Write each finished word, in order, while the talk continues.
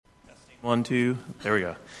1, 2, there we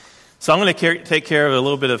go. So I'm going to take care of a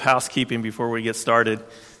little bit of housekeeping before we get started.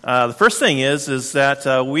 The first thing is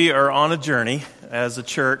that we are on a journey as a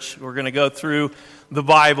church. We're going to go through the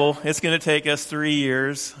Bible. It's going to take us 3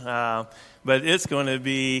 years, but it's going to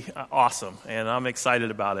be awesome, and I'm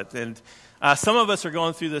excited about it. And some of us are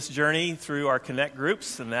going through this journey through our Connect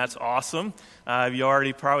groups, and that's awesome. You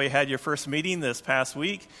already probably had your first meeting this past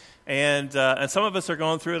week. And some of us are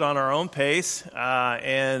going through it on our own pace,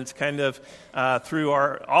 and kind of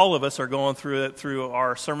all of us are going through it through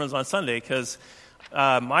our sermons on Sunday, because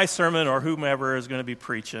my sermon or whomever is going to be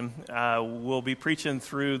preaching will be preaching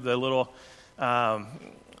through the little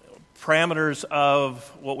parameters of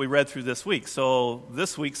what we read through this week. So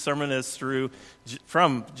this week's sermon is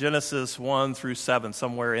from Genesis 1 through 7,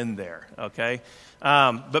 somewhere in there, okay?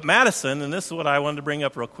 But Madison, and this is what I wanted to bring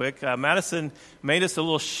up real quick, Madison made us a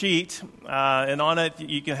little sheet, and on it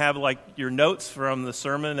you can have like your notes from the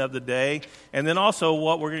sermon of the day, and then also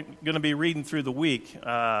what we're going to be reading through the week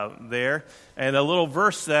there, and a little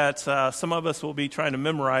verse that some of us will be trying to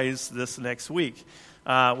memorize this next week.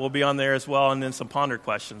 Will be on there as well, and then some ponder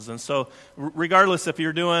questions. And so regardless if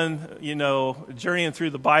you're doing, journeying through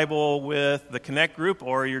the Bible with the Connect group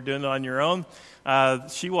or you're doing it on your own,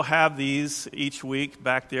 she will have these each week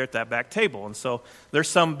back there at that back table. And so there's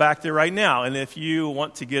some back there right now. And if you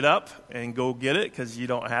want to get up and go get it because you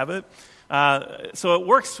don't have it, so it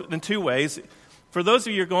works in two ways. For those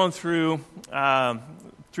of you who are going through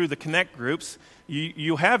the Connect groups,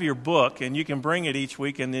 you have your book, and you can bring it each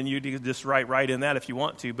week, and then you can just write right in that if you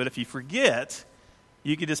want to. But if you forget,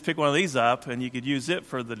 you could just pick one of these up, and you could use it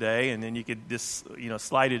for the day, and then you could just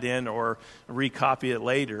slide it in or recopy it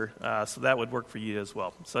later. So that would work for you as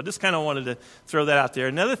well. So I just kind of wanted to throw that out there.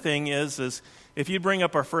 Another thing is if you bring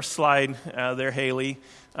up our first slide there, Haley,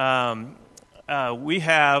 we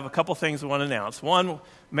have a couple things we want to announce. One,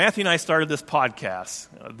 Matthew and I started this podcast.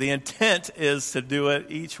 The intent is to do it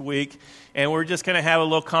each week, and we're just going to have a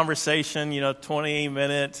little conversation, 20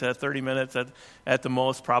 minutes, 30 minutes at the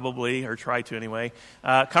most probably, or try to anyway.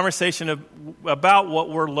 Conversation about what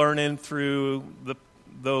we're learning through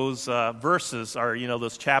those verses, or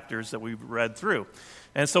those chapters that we've read through.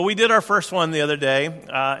 And so we did our first one the other day,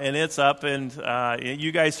 and it's up, and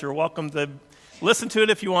you guys are welcome to listen to it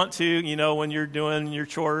if you want to, when you're doing your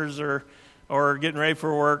chores or getting ready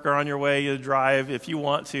for work or on your way to drive if you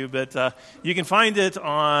want to. But you can find it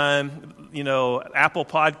on, Apple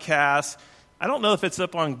Podcasts. I don't know if it's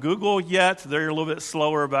up on Google yet. They're a little bit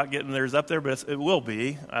slower about getting theirs up there, but it will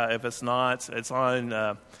be. If it's not, it's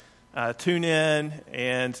on TuneIn.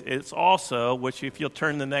 And it's also, which if you'll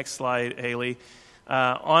turn the next slide, Haley,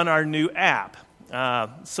 on our new app.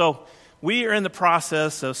 So we are in the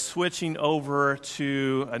process of switching over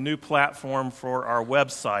to a new platform for our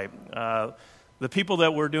website. The people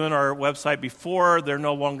that were doing our website before, they're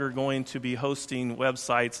no longer going to be hosting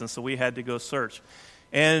websites, and so we had to go search.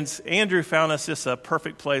 And Andrew found us just a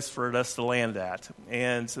perfect place for us to land at.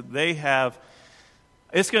 And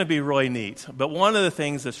it's going to be really neat. But one of the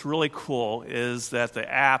things that's really cool is that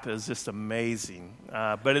the app is just amazing.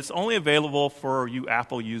 But it's only available for you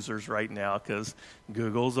Apple users right now because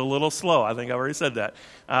Google's a little slow. I think I already said that.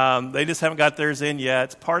 They just haven't got theirs in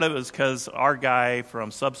yet. Part of it is because our guy from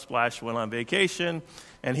Subsplash went on vacation,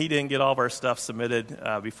 and he didn't get all of our stuff submitted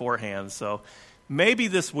beforehand. So maybe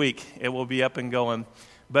this week it will be up and going.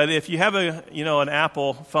 But if you have an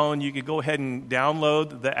Apple phone, you could go ahead and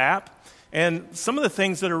download the app. And some of the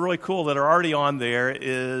things that are really cool that are already on there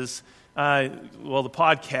is, the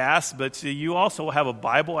podcast, but you also have a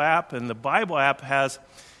Bible app, and the Bible app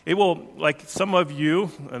like some of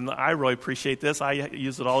you, and I really appreciate this, I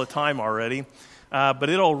use it all the time already, but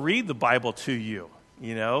it'll read the Bible to you,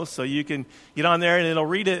 so you can get on there and it'll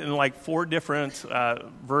read it in like 4 different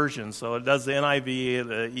versions. So it does the NIV,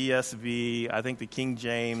 the ESV, I think the King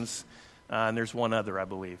James, and there's one other, I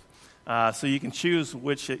believe. So you can choose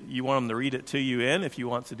which you want them to read it to you in if you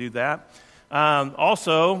want to do that.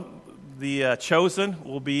 Also, the Chosen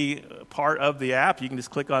will be part of the app. You can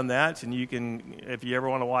just click on that, and you can, if you ever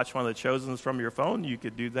want to watch one of the Chosens from your phone, you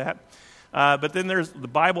could do that. But then there's the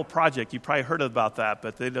Bible Project. You probably heard about that,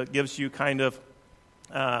 but it gives you kind of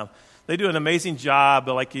they do an amazing job.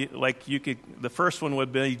 Like you could, the first one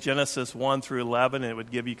would be Genesis 1 through 11, and it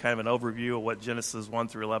would give you kind of an overview of what Genesis 1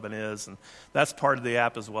 through 11 is, and that's part of the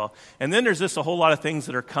app as well. And then there's just a whole lot of things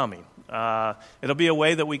that are coming. It'll be a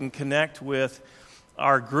way that we can connect with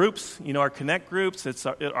our groups, our Connect groups.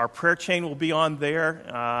 Our prayer chain will be on there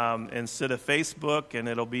instead of Facebook, and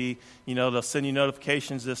it'll be, they'll send you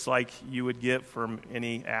notifications just like you would get from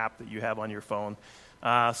any app that you have on your phone.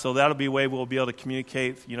 So that'll be a way we'll be able to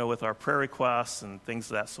communicate, with our prayer requests and things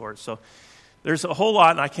of that sort. So there's a whole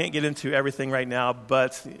lot, and I can't get into everything right now,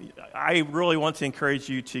 but I really want to encourage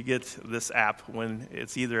you to get this app when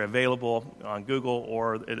it's either available on Google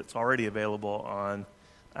or it's already available on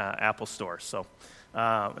Apple Store. So,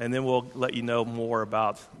 and then we'll let you know more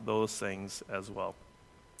about those things as well.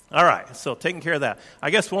 All right, so taking care of that. I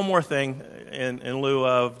guess one more thing in lieu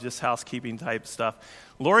of just housekeeping type stuff.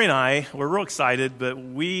 Lori and I, we're real excited, but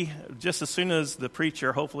we, just as soon as the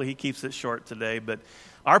preacher, hopefully he keeps it short today, but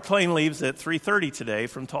our plane leaves at 3:30 today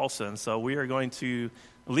from Tulsa, and so we are going to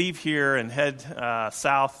leave here and head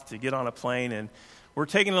south to get on a plane, and we're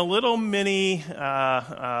taking a little mini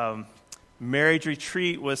marriage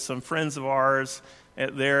retreat with some friends of ours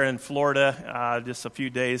there in Florida, just a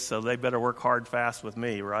few days, so they better work hard fast with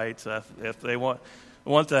me, right? If they want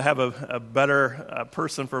to have a better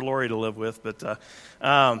person for Lori to live with, but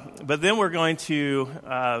then we're going to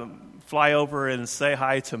fly over and say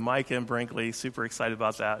hi to Mike and Brinkley. Super excited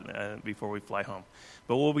about that before we fly home.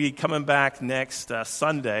 But we'll be coming back next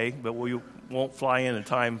Sunday, but we won't fly in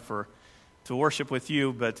time to worship with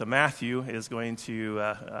you. But Matthew is going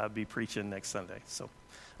to be preaching next Sunday. So,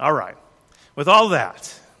 all right. With all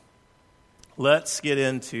that, let's get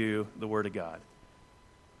into the Word of God.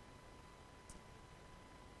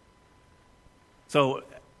 So,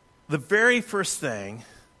 the very first thing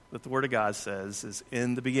that the Word of God says is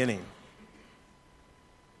in the beginning.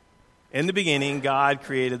 In the beginning, God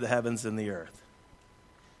created the heavens and the earth.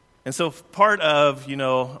 And so part of,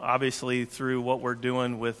 obviously through what we're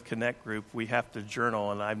doing with Connect Group, we have to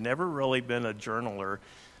journal. And I've never really been a journaler,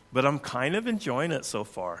 but I'm kind of enjoying it so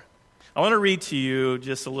far. I want to read to you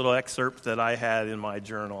just a little excerpt that I had in my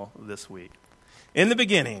journal this week. In the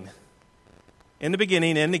beginning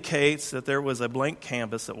indicates that there was a blank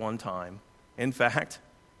canvas at one time. In fact,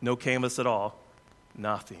 no canvas at all,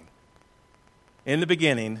 nothing. In the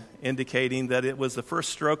beginning, indicating that it was the first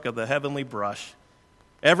stroke of the heavenly brush.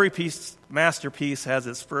 Every masterpiece has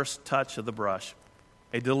its first touch of the brush,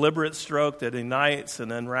 a deliberate stroke that ignites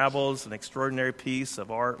and unravels an extraordinary piece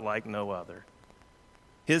of art like no other.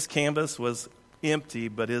 His canvas was empty,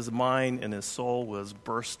 but his mind and his soul was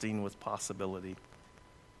bursting with possibility.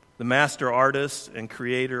 The master artist and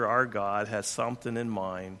creator, our God, has something in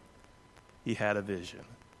mind. He had a vision.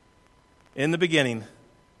 In the beginning,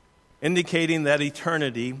 indicating that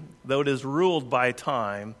eternity, though it is ruled by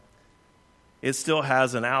time, it still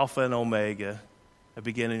has an Alpha and Omega, a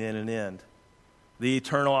beginning and an end. The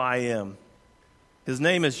eternal I Am. His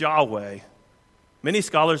name is Yahweh. Many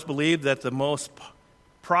scholars believe that the most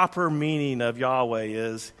proper meaning of Yahweh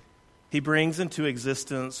is He brings into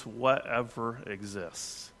existence whatever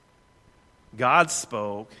exists. God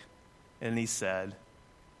spoke, and He said,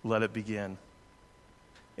 "Let it begin."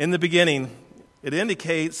 In the beginning, it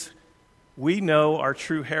indicates we know our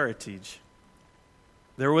true heritage.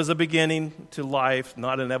 There was a beginning to life,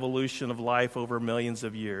 not an evolution of life over millions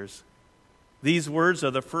of years. These words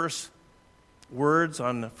are the first words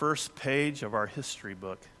on the first page of our history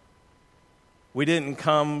book. We didn't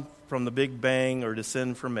come from the Big Bang or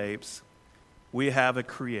descend from apes. We have a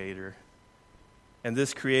creator, and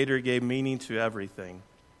this creator gave meaning to everything.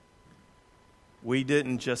 We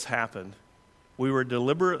didn't just happen. We are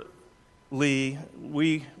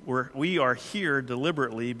here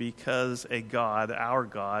deliberately because a God, our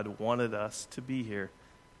God, wanted us to be here.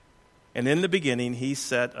 And in the beginning, He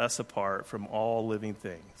set us apart from all living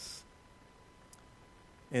things.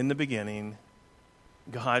 In the beginning,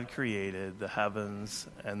 God created the heavens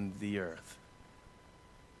and the earth.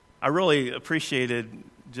 I really appreciated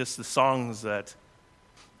just the songs that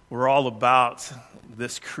were all about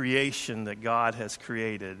this creation that God has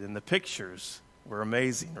created, and the pictures were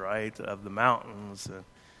amazing, right, of the mountains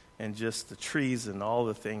and just the trees and all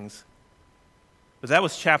the things. But that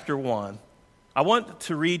was chapter 1. I want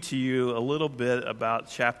to read to you a little bit about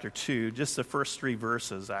chapter 2, just the first 3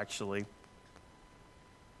 verses, actually,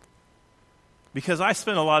 because I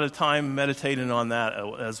spent a lot of time meditating on that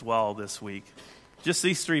as well this week. Just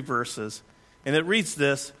these 3 verses. And it reads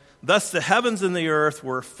this: "Thus the heavens and the earth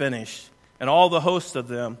were finished, and all the host of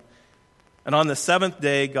them. And on the 7th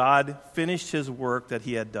day, God finished His work that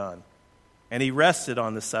He had done. And He rested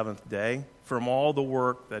on the 7th day from all the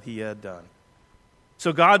work that He had done.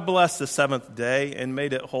 So God blessed the 7th day and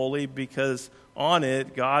made it holy, because on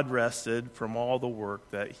it God rested from all the work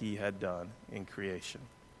that He had done in creation."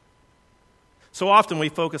 So often we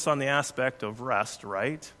focus on the aspect of rest,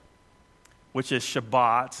 right? Which is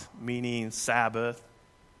Shabbat, meaning Sabbath.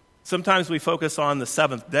 Sometimes we focus on the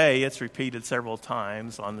 7th day. It's repeated several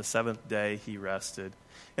times. On the 7th day, He rested.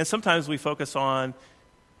 And sometimes we focus on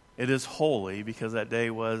It is holy because that day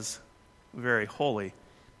was very holy.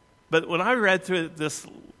 But when I read through it this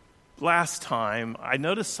last time, I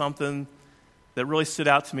noticed something that really stood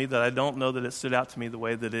out to me that I don't know that it stood out to me the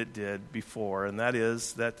way that it did before, and that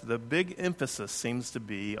is that the big emphasis seems to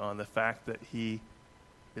be on the fact that he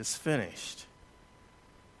is finished.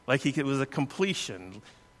 Like it was a completion.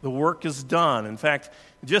 The work is done. In fact,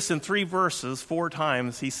 just in 3 verses, 4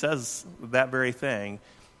 times, he says that very thing.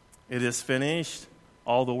 It is finished,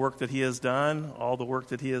 all the work that he has done, all the work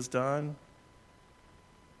that he has done.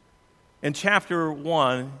 In chapter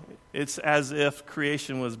 1, it's as if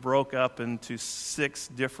creation was broke up into 6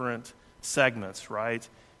 different segments, right?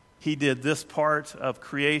 He did this part of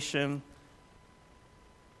creation,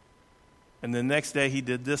 and the next day he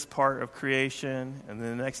did this part of creation, and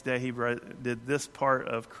the next day he did this part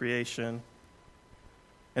of creation.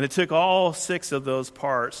 And it took all 6 of those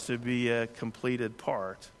parts to be a completed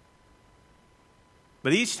part.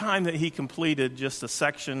 But each time that he completed just a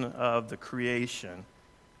section of the creation,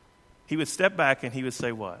 he would step back and he would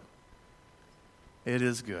say what? It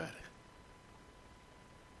is good.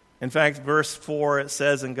 In fact, verse 4, it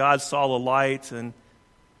says, and God saw the light and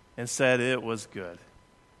said it was good.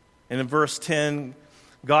 And in verse 10,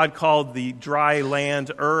 God called the dry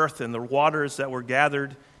land earth, and the waters that were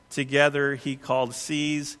gathered together he called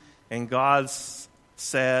seas, and God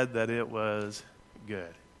said that it was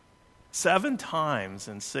good. 7 times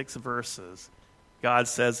in 6 verses, God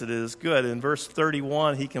says it is good. In verse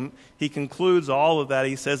 31, he concludes all of that.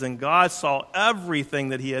 He says, and God saw everything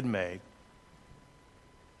that he had made,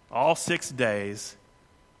 all 6 days,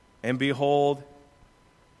 and behold,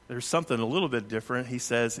 there's something a little bit different. He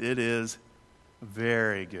says, it is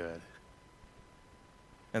very good.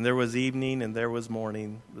 And there was evening and there was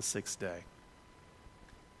morning the 6th day.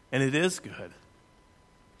 And it is good.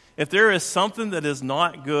 If there is something that is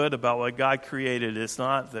not good about what God created, it's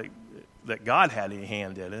not that God had any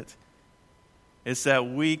hand in it. It's that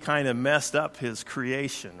we kind of messed up his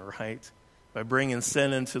creation, right? By bringing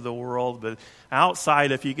sin into the world. But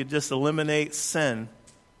outside, if you could just eliminate sin,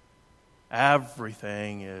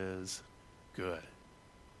 everything is good.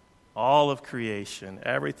 All of creation,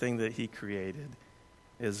 everything that he created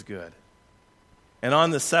is good. And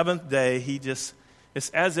on the 7th day, it's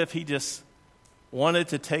as if he just wanted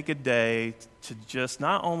to take a day to just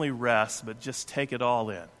not only rest, but just take it all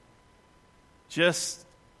in. Just,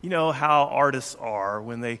 you know how artists are.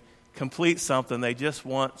 When they complete something, they just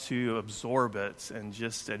want to absorb it and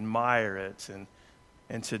just admire it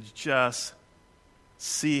and to just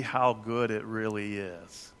see how good it really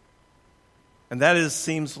is. And that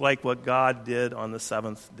seems like what God did on the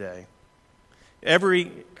 7th day.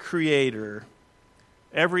 Every creator,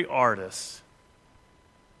 every artist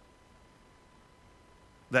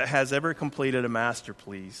that has ever completed a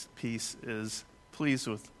masterpiece is pleased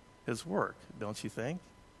with his work, don't you think?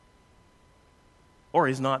 Or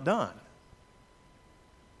he's not done.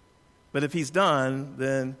 But if he's done,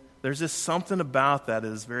 then there's just something about that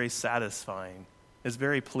is very satisfying. It's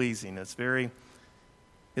very pleasing. It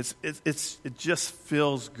just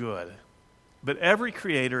feels good. But every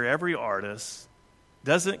creator, every artist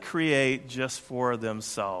doesn't create just for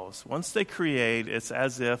themselves. Once they create, it's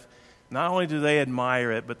as if not only do they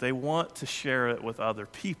admire it, but they want to share it with other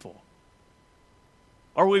people.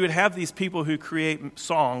 Or we would have these people who create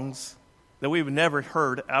songs that we've never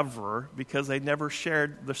heard ever because they never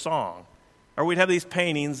shared the song. Or we'd have these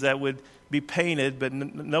paintings that would be painted, but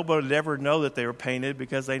nobody would ever know that they were painted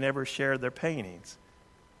because they never shared their paintings.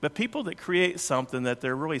 But people that create something that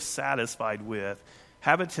they're really satisfied with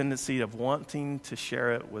have a tendency of wanting to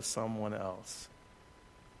share it with someone else.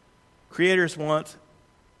 Creators want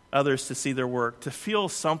others to see their work, to feel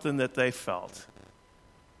something that they felt,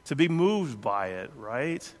 to be moved by it,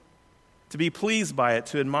 right? To be pleased by it,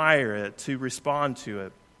 to admire it, to respond to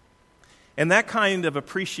it. And that kind of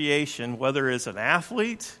appreciation, whether it's an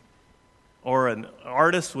athlete or an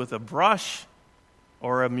artist with a brush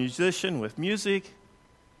or a musician with music,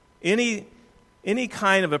 any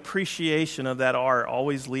kind of appreciation of that art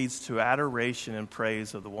always leads to adoration and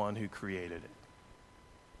praise of the one who created it.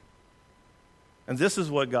 And this is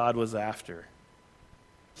what God was after.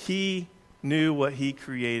 He knew what he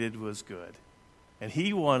created was good, and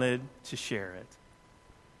he wanted to share it.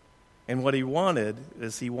 And what he wanted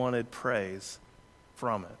is he wanted praise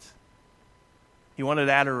from it. He wanted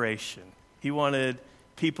adoration. He wanted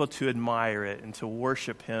people to admire it and to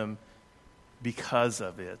worship him because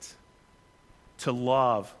of it, to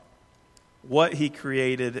love what he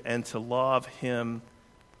created and to love him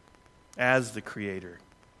as the creator.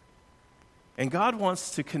 And God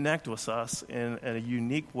wants to connect with us in a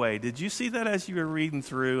unique way. Did you see that as you were reading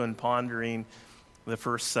through and pondering the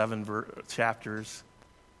first 7 chapters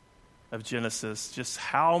of Genesis, just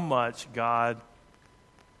how much God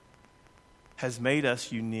has made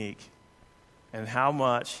us unique and how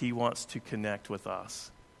much he wants to connect with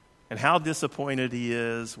us and how disappointed he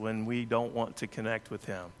is when we don't want to connect with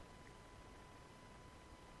him.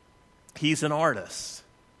 He's an artist.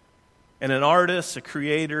 And an artist, a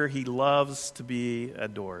creator, he loves to be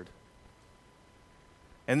adored.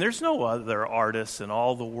 And there's no other artist in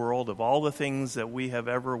all the world, of all the things that we have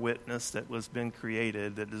ever witnessed that was been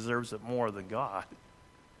created, that deserves it more than God.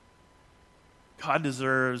 God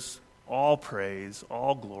deserves all praise,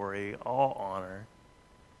 all glory, all honor.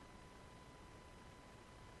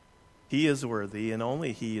 He is worthy, and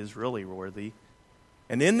only he is really worthy.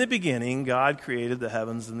 And in the beginning, God created the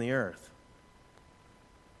heavens and the earth.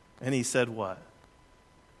 And he said what?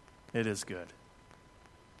 It is good.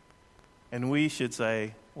 And we should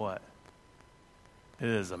say what? It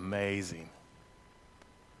is amazing.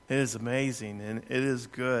 It is amazing, and it is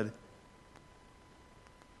good.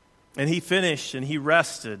 And he finished, and he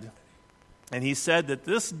rested, and he said that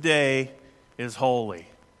this day is holy.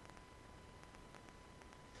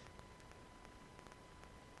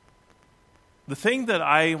 The thing that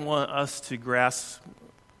I want us to grasp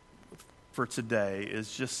for today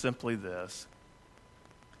is just simply this.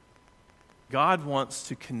 God wants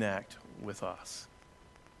to connect with us.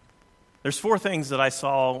 There's 4 things that I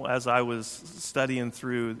saw as I was studying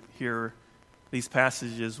through here, these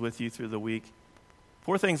passages with you through the week.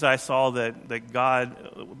 4 things I saw that God,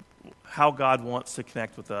 how God wants to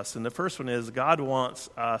connect with us. And the first one is God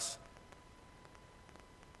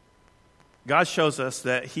shows us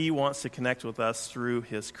that he wants to connect with us through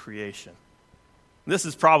his creation. This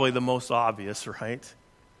is probably the most obvious, right?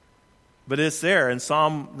 But it's there. In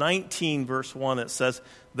Psalm 19, verse 1, it says,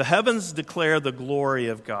 "The heavens declare the glory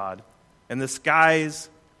of God, and the skies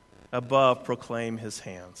above proclaim his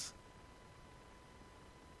hands."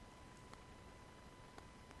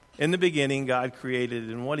 In the beginning, God created,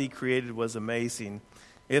 and what he created was amazing.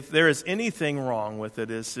 If there is anything wrong with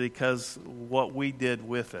it, it's because what we did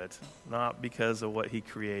with it, not because of what he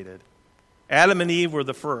created. Adam and Eve were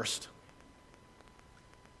the first.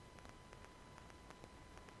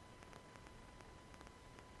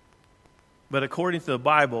 But according to the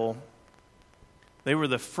Bible, they were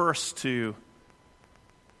the first to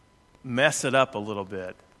mess it up a little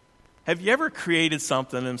bit. Have you ever created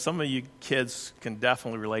something, and some of you kids can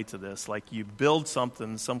definitely relate to this, like you build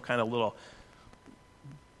something, some kind of little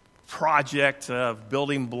project of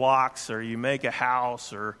building blocks, or you make a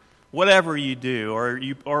house, or whatever you do,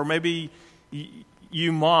 or maybe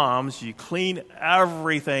you moms, you clean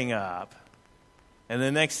everything up, and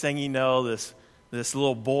the next thing you know, this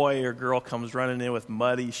little boy or girl comes running in with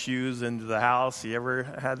muddy shoes into the house. You ever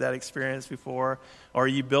had that experience before? Or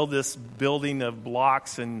you build this building of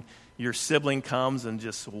blocks and your sibling comes and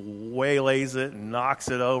just waylays it and knocks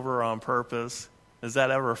it over on purpose. Is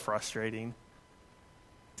that ever frustrating?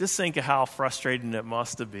 Just think of how frustrating it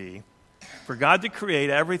must be for God to create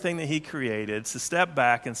everything that he created, to step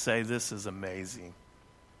back and say, this is amazing.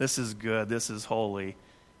 This is good. This is holy.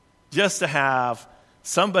 Just to have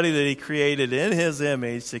somebody that he created in his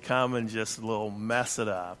image to come and just mess it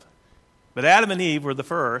up. But Adam and Eve were the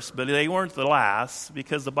first, but they weren't the last,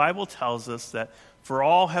 because the Bible tells us that for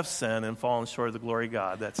all have sinned and fallen short of the glory of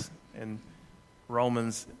God. That's in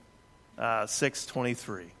Romans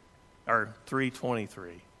 6:23 or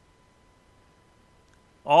 3:23.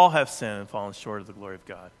 All have sinned and fallen short of the glory of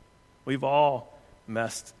God. We've all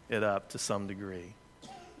messed it up to some degree.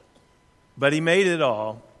 But he made it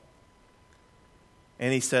all.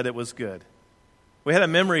 And he said it was good. We had a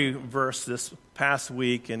memory verse this past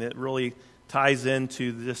week, and it really ties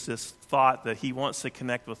into this thought that he wants to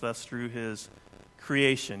connect with us through his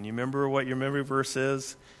creation. You remember what your memory verse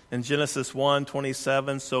is? In Genesis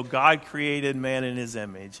 1:27, so God created man in his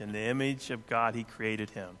image. In the image of God, he created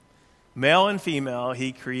him. Male and female,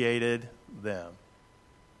 he created them.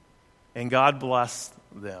 And God blessed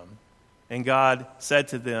them. And God said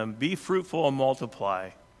to them, be fruitful and multiply.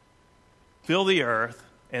 Fill the earth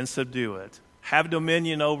and subdue it. Have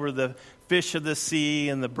dominion over the fish of the sea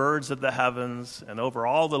and the birds of the heavens and over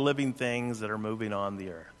all the living things that are moving on the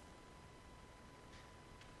earth.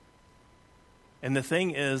 And the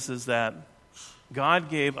thing is that God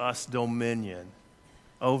gave us dominion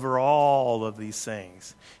over all of these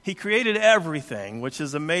things. He created everything, which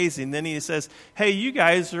is amazing. Then he says, hey, you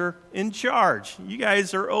guys are in charge. You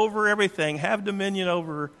guys are over everything. Have dominion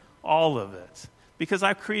over all of it. Because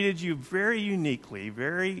I've created you very uniquely,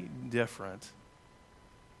 very different.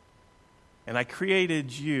 And I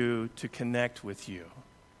created you to connect with you.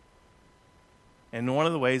 And one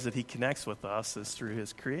of the ways that he connects with us is through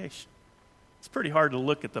his creation. It's pretty hard to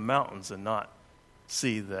look at the mountains and not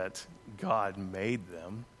see that God made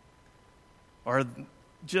them. Or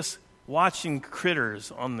just watching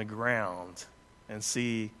critters on the ground and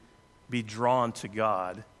be drawn to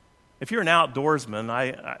God. If you're an outdoorsman,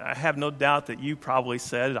 I have no doubt that you probably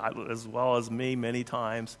said, as well as me many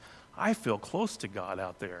times, I feel close to God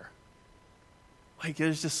out there. Like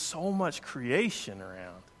there's just so much creation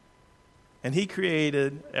around. And he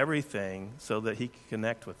created everything so that he could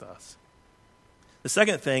connect with us. The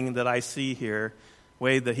second thing that I see here,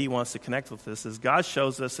 way that he wants to connect with us, is God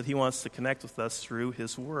shows us that he wants to connect with us through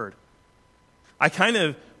his word. I kind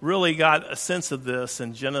of really got a sense of this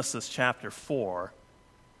in Genesis chapter 4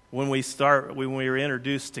 when we were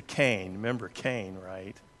introduced to Cain. Remember Cain,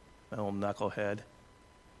 right? That old knucklehead.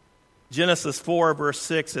 Genesis 4, verse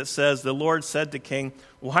 6, it says, the Lord said to Cain,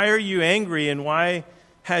 why are you angry and why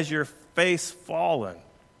has your face fallen?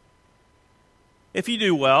 If you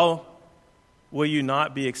do well, will you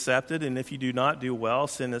not be accepted? And if you do not do well,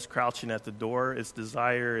 sin is crouching at the door. Its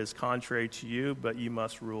desire is contrary to you, but you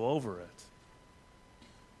must rule over it.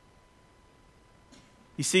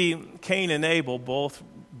 You see, Cain and Abel both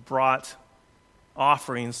brought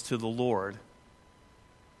offerings to the Lord.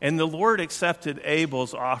 And the Lord accepted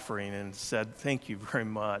Abel's offering and said, thank you very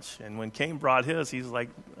much. And when Cain brought his, he's like,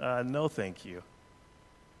 no, thank you.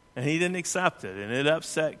 And he didn't accept it, and it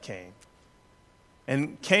upset Cain.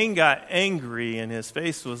 And Cain got angry, and his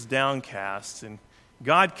face was downcast. And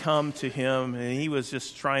God come to him, and he was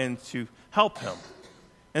just trying to help him.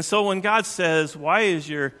 And so when God says, why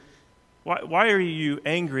are you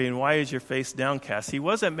angry and why is your face downcast? He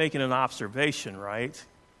wasn't making an observation, right?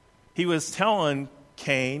 He was telling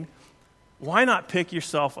Cain, why not pick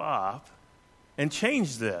yourself up and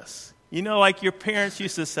change this? You know, like your parents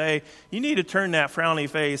used to say, you need to turn that frowny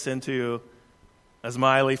face into a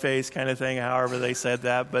smiley face kind of thing, however they said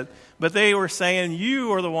that. But they were saying,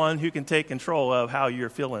 you are the one who can take control of how you're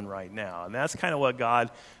feeling right now. And that's kind of what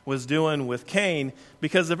God was doing with Cain,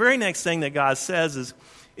 because the very next thing that God says is,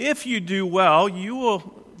 if you do well,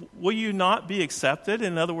 will you not be accepted?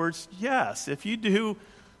 In other words, yes. If you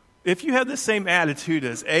have the same attitude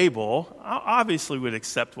as Abel, I obviously would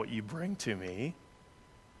accept what you bring to me.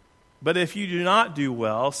 But if you do not do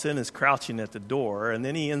well, sin is crouching at the door. And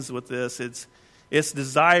then he ends with this, its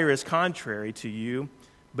desire is contrary to you,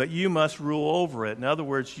 but you must rule over it. In other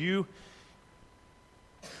words,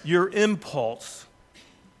 your impulse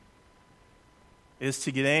is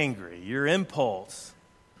to get angry. Your impulse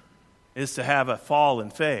is to have a fallen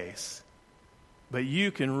face. But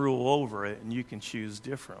you can rule over it and you can choose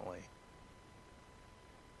differently.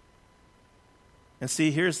 And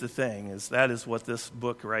see, here's the thing, that is what this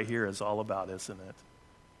book right here is all about, isn't it?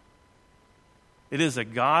 It is a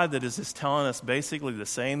God that is just telling us basically the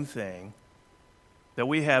same thing, that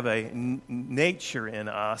we have a nature in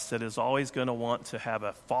us that is always going to want to have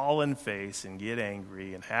a fallen face and get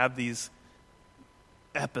angry and have these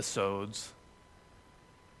episodes.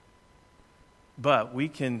 But we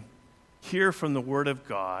can hear from the Word of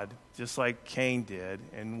God, just like Cain did,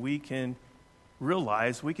 and we can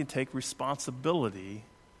realize we can take responsibility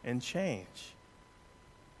and change.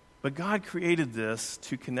 But God created this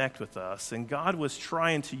to connect with us, and God was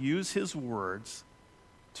trying to use his words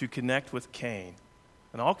to connect with Cain.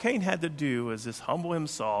 And all Cain had to do was just humble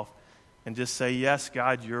himself and just say, yes,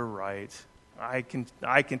 God, you're right. I can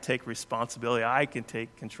take responsibility. I can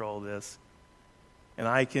take control of this. And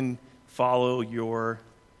I can follow your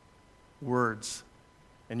words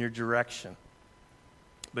and your direction.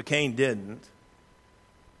 But Cain didn't.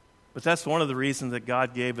 But that's one of the reasons that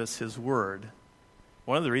God gave us his word.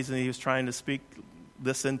 One of the reasons he was trying to speak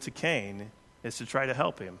this into Cain is to try to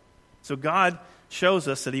help him. So God shows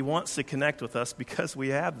us that he wants to connect with us because we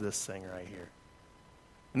have this thing right here.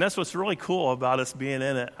 And that's what's really cool about us being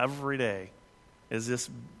in it every day, is this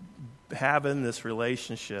having this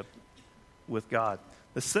relationship with God.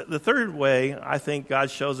 The third way I think God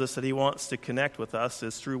shows us that he wants to connect with us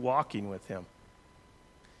is through walking with him.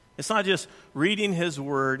 It's not just reading his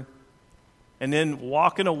word and then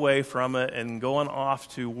walking away from it and going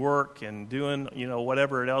off to work and doing,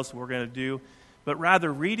 whatever else we're going to do, but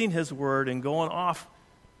rather reading his word and going off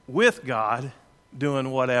with God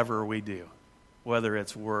doing whatever we do, whether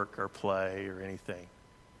it's work or play or anything.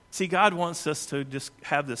 See, God wants us to just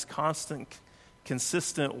have this constant,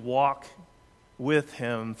 consistent walk with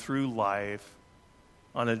him through life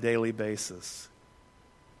on a daily basis.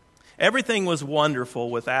 Everything was wonderful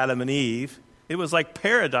with Adam and Eve. It was like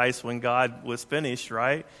paradise when God was finished,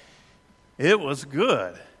 right? It was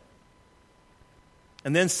good.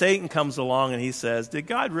 And then Satan comes along and he says, did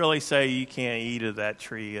God really say you can't eat of that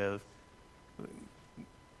tree of,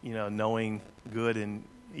 knowing good and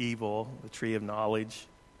evil, the tree of knowledge?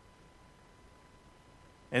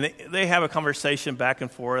 And they have a conversation back and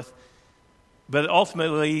forth. But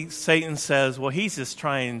ultimately, Satan says, well, he's just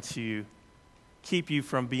trying to keep you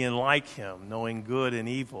from being like him, knowing good and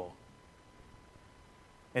evil.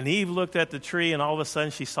 And Eve looked at the tree, and all of a sudden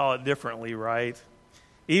she saw it differently, right?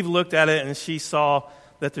 Eve looked at it, and she saw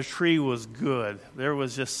that the tree was good. There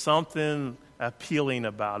was just something appealing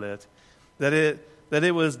about it, that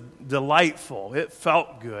it was delightful. It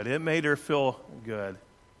felt good. It made her feel good.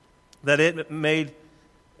 That it made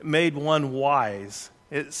one wise.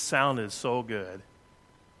 It sounded so good.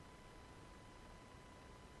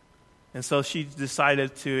 And so she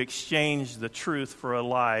decided to exchange the truth for a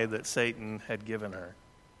lie that Satan had given her.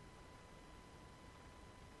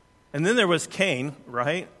 And then there was Cain,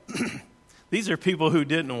 right? These are people who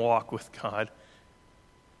didn't walk with God.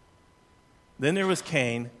 Then there was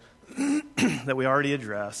Cain that we already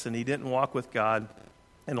addressed, and he didn't walk with God.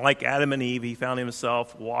 And like Adam and Eve, he found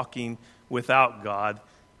himself walking without God,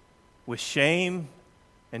 with shame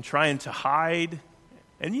and trying to hide.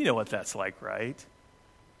 And you know what that's like, right?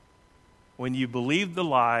 When you believe the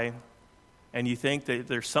lie and you think that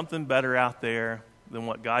there's something better out there than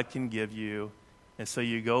what God can give you, and so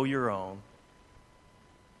you go your own,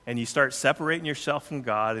 and you start separating yourself from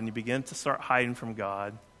God, and you begin to start hiding from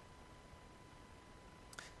God.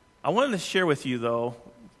 I wanted to share with you, though,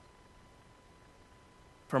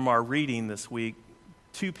 from our reading this week,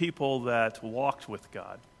 two people that walked with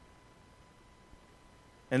God.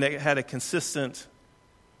 And they had a consistent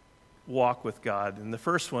walk with God. And the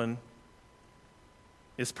first one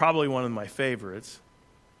is probably one of my favorites.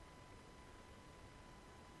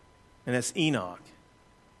 And it's Enoch.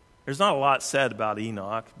 There's not a lot said about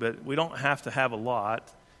Enoch, but we don't have to have a lot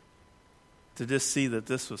to just see that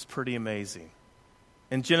this was pretty amazing.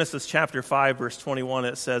 In Genesis chapter 5, verse 21,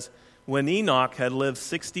 it says, when Enoch had lived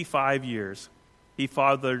 65 years, he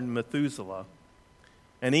fathered Methuselah.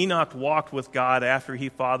 And Enoch walked with God after he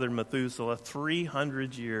fathered Methuselah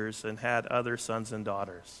 300 years and had other sons and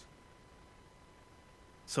daughters.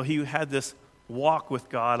 So he had this walk with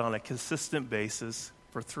God on a consistent basis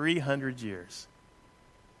for 300 years.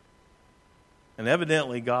 And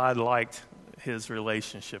evidently God liked his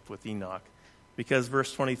relationship with Enoch. Because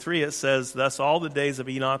verse 23, it says, thus all the days of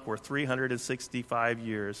Enoch were 365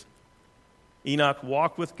 years. Enoch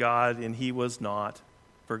walked with God, and he was not,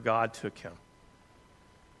 for God took him.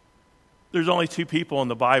 There's only two people in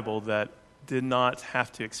the Bible that did not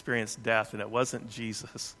have to experience death, and it wasn't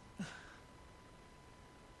Jesus.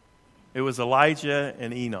 It was Elijah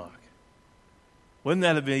and Enoch. Wouldn't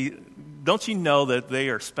that be? Don't you know that they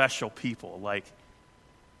are special people? Like,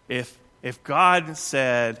 if God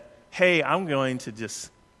said, hey, I'm going to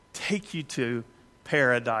just take you to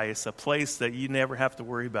paradise, a place that you never have to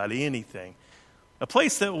worry about anything, a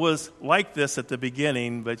place that was like this at the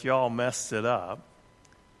beginning, but y'all messed it up.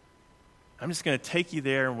 I'm just going to take you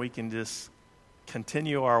there, and we can just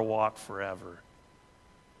continue our walk forever.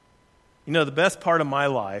 You know, the best part of my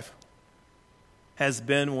life has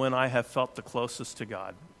been when I have felt the closest to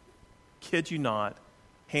God. Kid you not,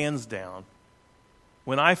 hands down.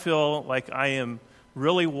 When I feel like I am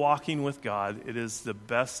really walking with God, it is the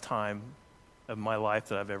best time of my life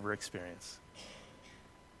that I've ever experienced.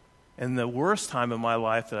 And the worst time of my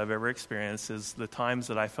life that I've ever experienced is the times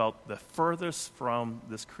that I felt the furthest from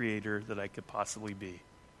this Creator that I could possibly be.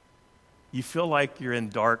 You feel like you're in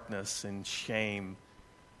darkness and shame,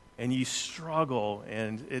 and you struggle,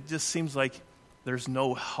 and it just seems like there's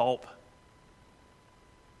no help.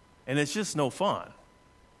 And it's just no fun.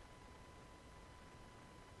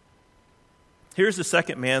 Here's the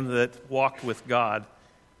second man that walked with God.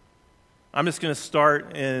 I'm just going to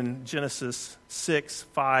start in Genesis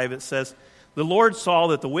 6:5. It says, the Lord saw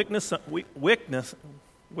that the wickedness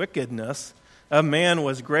of man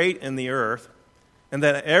was great in the earth, and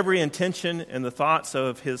that every intention and the thoughts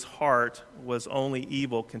of his heart was only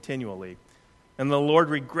evil continually. And the Lord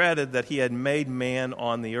regretted that he had made man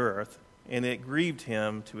on the earth, and it grieved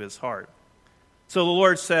him to his heart. So the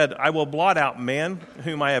Lord said, I will blot out man,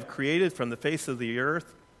 whom I have created from the face of the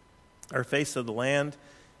earth, or face of the land,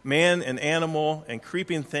 man and animal and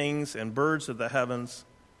creeping things and birds of the heavens,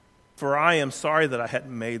 for I am sorry that I had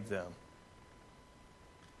made them.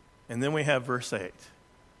 And then we have verse 8.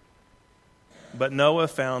 But Noah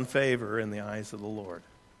found favor in the eyes of the Lord.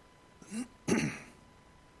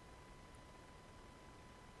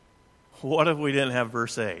 What if we didn't have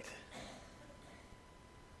verse 8?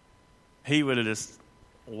 He would have just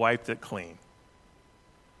wiped it clean.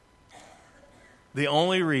 The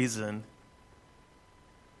only reason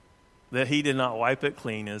that he did not wipe it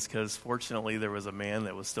clean is because, fortunately, there was a man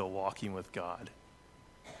that was still walking with God.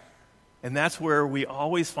 And that's where we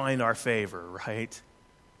always find our favor, right?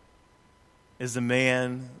 Is the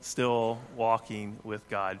man still walking with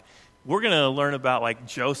God. We're going to learn about, like,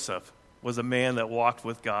 Joseph was a man that walked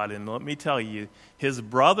with God. And let me tell you, his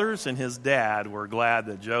brothers and his dad were glad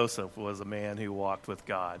that Joseph was a man who walked with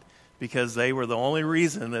God, because they were the only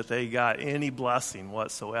reason that they got any blessing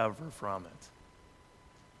whatsoever from it.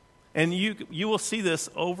 And you will see this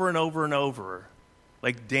over and over and over,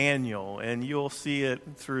 like Daniel, and you'll see it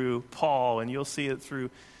through Paul, and you'll see it through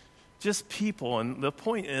just people. And the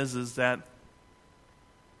point is that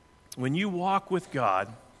when you walk with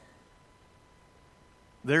God,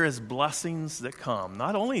 there is blessings that come,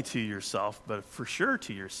 not only to yourself, but for sure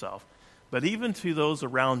to yourself, but even to those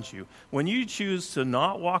around you. When you choose to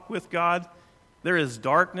not walk with God, there is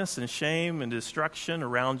darkness and shame and destruction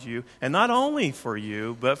around you, and not only for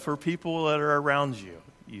you, but for people that are around you,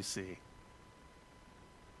 you see.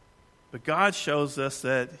 But God shows us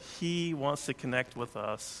that He wants to connect with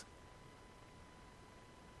us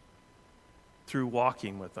through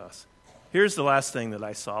walking with us. Here's the last thing that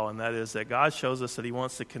I saw, and that is that God shows us that He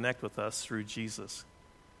wants to connect with us through Jesus.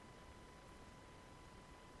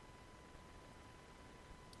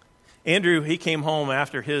 Andrew, he came home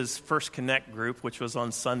after his first Connect group, which was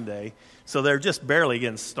on Sunday, so they're just barely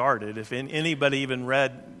getting started. If anybody even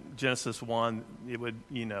read Genesis 1, it would,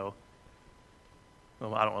 well,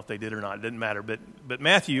 I don't know if they did or not, it didn't matter. But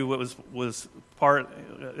Matthew was part,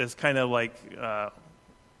 is kind of like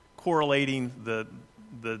correlating the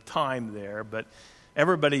time there, but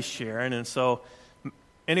everybody's sharing. And so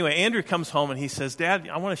anyway, Andrew comes home and he says, Dad,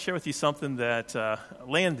 I want to share with you something that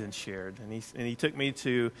Landon shared. And he took me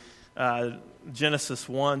to Genesis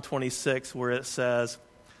 1:26, where it says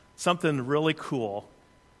something really cool,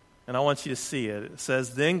 and I want you to see it. It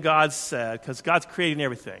says, then God said, because God's creating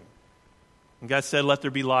everything, and God said, let there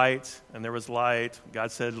be light, and there was light.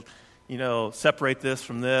 God said, separate this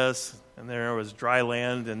from this, and there was dry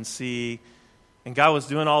land and sea. And God was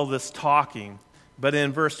doing all this talking. But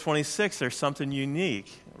in verse 26, there's something unique,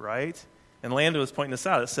 right? And Landon was pointing this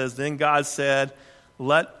out. It says, then God said,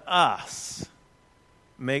 let us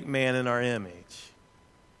make man in our image.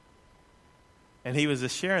 And he was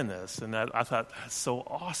just sharing this, and I thought, that's so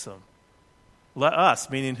awesome. Let us,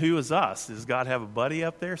 meaning who is us? Does God have a buddy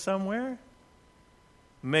up there somewhere?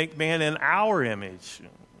 Make man in our image.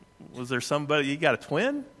 Was there somebody, you got a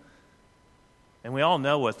twin? And we all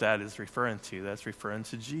know what that is referring to. That's referring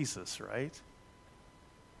to Jesus, right?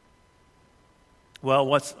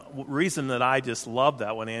 Well, reason that I just love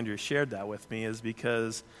that when Andrew shared that with me is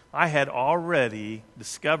because I had already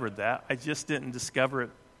discovered that. I just didn't discover it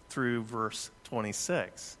through verse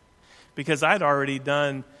 26. Because I'd already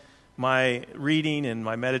done my reading and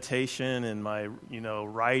my meditation and my,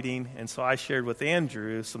 writing. And so I shared with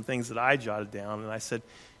Andrew some things that I jotted down. And I said,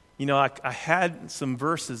 I had some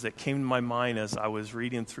verses that came to my mind as I was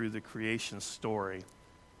reading through the creation story.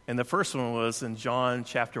 And the first one was in John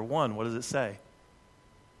chapter 1. What does it say?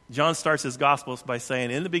 John starts his gospel by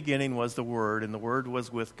saying, in the beginning was the Word, and the Word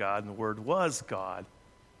was with God, and the Word was God.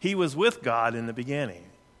 He was with God in the beginning,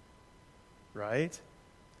 right?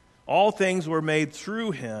 All things were made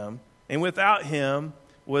through Him, and without Him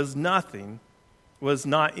was not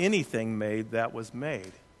anything made that was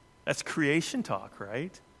made. That's creation talk,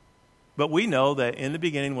 right? But we know that in the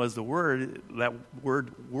beginning was the Word. That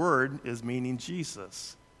word is meaning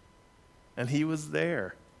Jesus. And He was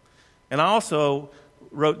there. And I also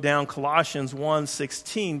wrote down Colossians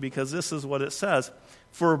 1:16, because this is what it says.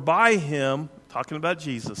 For by Him, talking about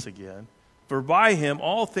Jesus again, for by Him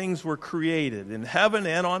all things were created, in heaven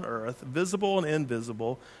and on earth, visible and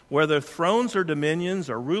invisible, whether thrones or dominions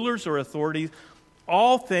or rulers or authorities,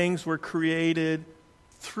 all things were created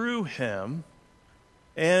through Him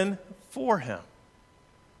and for Him.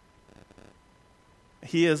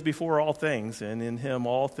 He is before all things, and in Him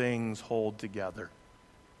all things hold together.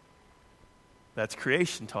 That's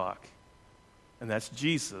creation talk. And that's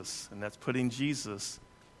Jesus. And that's putting Jesus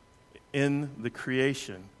in the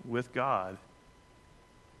creation with God.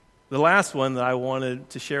 The last one that I wanted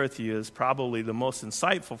to share with you is probably the most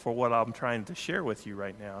insightful for what I'm trying to share with you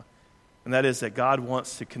right now. And that is that God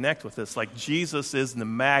wants to connect with us. Like Jesus is the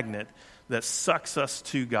magnet that sucks us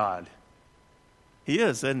to God. He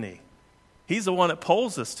is, isn't He? He's the one that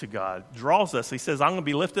pulls us to God, draws us. He says, I'm going to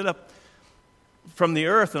be lifted up from the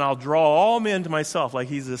earth, and I'll draw all men to myself, like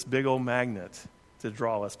He's this big old magnet to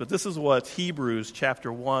draw us. But this is what Hebrews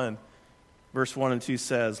chapter 1, verse 1 and 2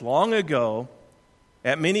 says. Long ago,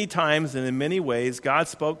 At many times and in many ways, God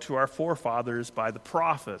spoke to our forefathers by the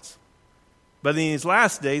prophets. But in these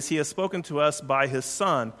last days, he has spoken to us by his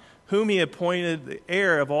Son, whom he appointed the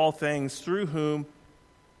heir of all things, through whom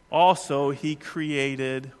also he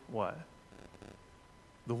created what?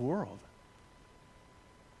 The world.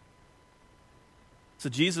 So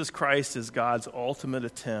Jesus Christ is God's ultimate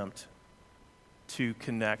attempt to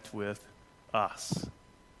connect with us.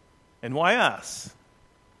 And why us?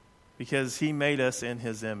 Because he made us in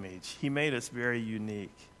his image. He made us very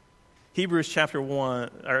unique. Hebrews chapter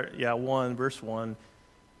 1, verse 1,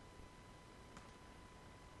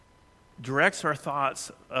 directs our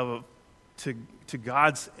thoughts to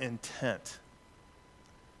God's intent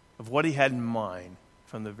of what he had in mind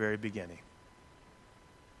from the very beginning.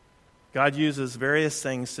 God uses various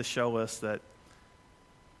things to show us that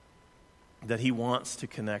he wants to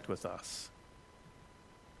connect with us.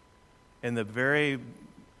 And the very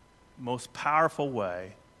most powerful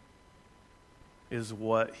way is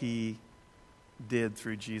what he did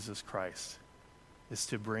through Jesus Christ, is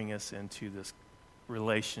to bring us into this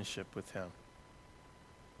relationship with him.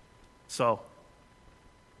 So,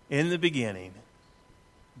 in the beginning,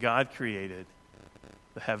 God created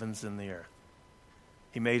the heavens and the earth.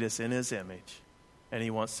 He made us in his image, and he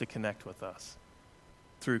wants to connect with us.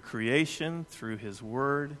 Through creation, through his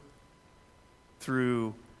word,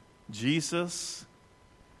 through Jesus,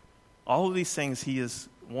 all of these things he is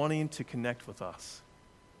wanting to connect with us.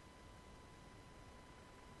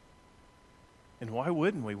 And why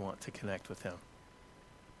wouldn't we want to connect with him?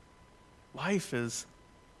 Life is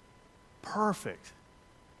perfect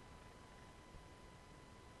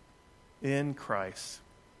in Christ,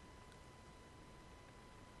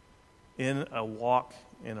 in a walk,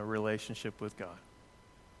 in a relationship with God.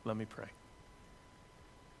 Let me pray.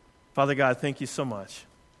 Father God, thank you so much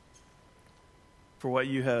for what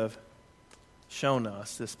you have shown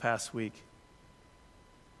us this past week.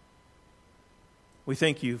 We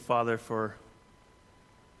thank you, Father, for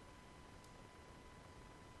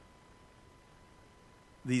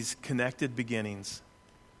these connected beginnings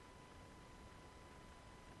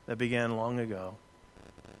that began long ago.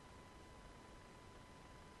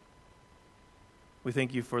 We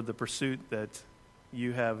thank you for the pursuit that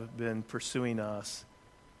you have been pursuing us.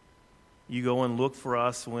 You go and look for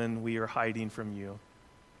us when we are hiding from you.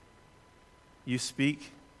 You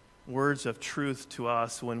speak words of truth to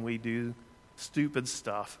us when we do stupid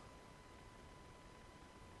stuff.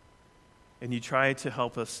 And you try to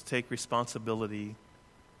help us take responsibility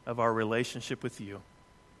of our relationship with you.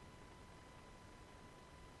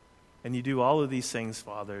 And you do all of these things,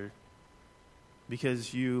 Father,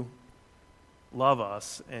 because you love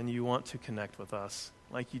us and you want to connect with us,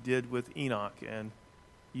 like you did with Enoch and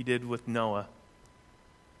you did with Noah.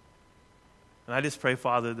 And I just pray,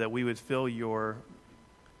 Father, that we would feel your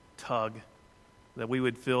tug, that we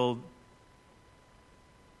would feel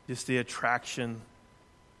just the attraction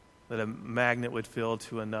that a magnet would feel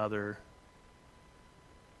to another,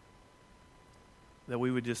 that we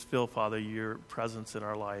would just feel, Father, your presence in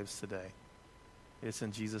our lives today. It's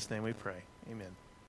in Jesus' name we pray. Amen.